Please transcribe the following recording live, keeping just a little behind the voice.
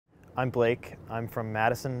I'm Blake. I'm from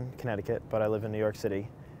Madison, Connecticut, but I live in New York City.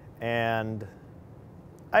 And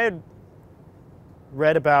I had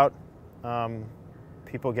read about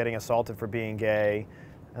people getting assaulted for being gay.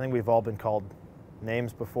 I think we've all been called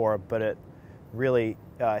names before, but it really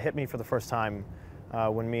hit me for the first time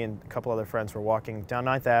when me and a couple other friends were walking down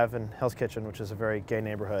 9th Ave in Hell's Kitchen, which is a very gay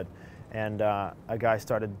neighborhood. And a guy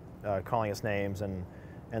started calling us names and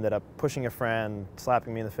ended up pushing a friend,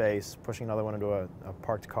 slapping me in the face, pushing another one into a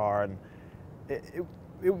parked car. And it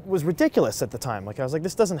was ridiculous at the time. Like, I was like,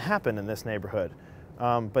 this doesn't happen in this neighborhood.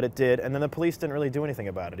 But it did, and then the police didn't really do anything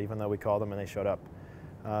about it, even though we called them and they showed up.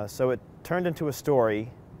 So it turned into a story,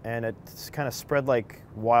 and it kind of spread like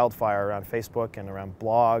wildfire around Facebook and around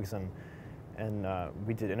blogs, and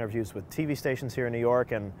we did interviews with TV stations here in New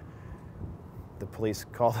York, and the police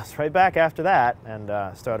called us right back after that and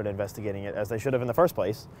started investigating it, as they should have in the first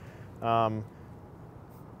place.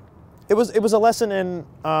 It was a lesson in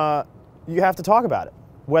you have to talk about it.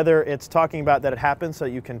 Whether it's talking about that it happened so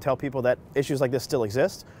you can tell people that issues like this still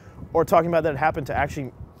exist, or talking about that it happened to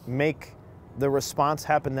actually make the response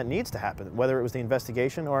happen that needs to happen, whether it was the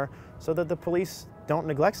investigation or so that the police don't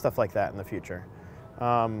neglect stuff like that in the future.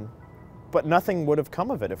 But nothing would have come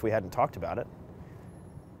of it if we hadn't talked about it.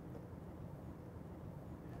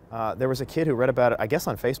 There was a kid who read about it, I guess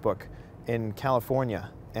on Facebook, in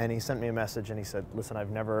California, and he sent me a message and he said, listen,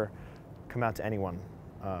 I've never come out to anyone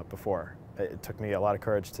before. It took me a lot of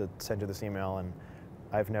courage to send you this email, and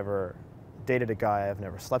I've never dated a guy, I've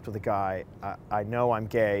never slept with a guy. I know I'm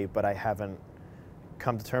gay, but I haven't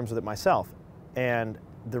come to terms with it myself. And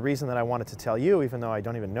the reason that I wanted to tell you, even though I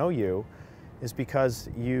don't even know you, is because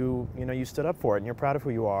you stood up for it, and you're proud of who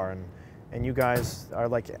you are, and you guys are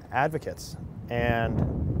like advocates. And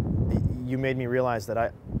you made me realize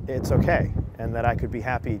that it's okay, and that I could be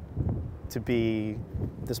happy to be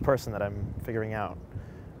this person that I'm figuring out.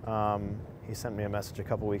 He sent me a message a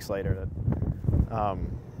couple weeks later that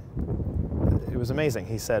it was amazing.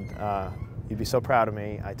 He said, you'd be so proud of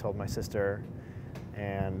me. I told my sister,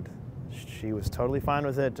 and she was totally fine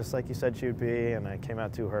with it, just like you said she would be. And I came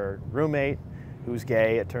out to her roommate, who's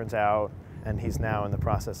gay, it turns out, and he's now in the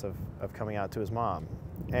process of coming out to his mom.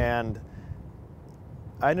 And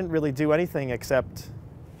I didn't really do anything except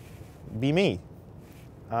be me.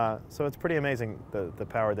 So it's pretty amazing, the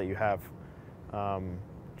power that you have.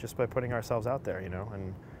 Just by putting ourselves out there,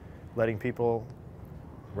 and letting people,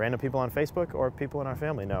 random people on Facebook or people in our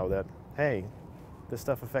family know that, hey, this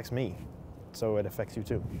stuff affects me, so it affects you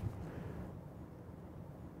too.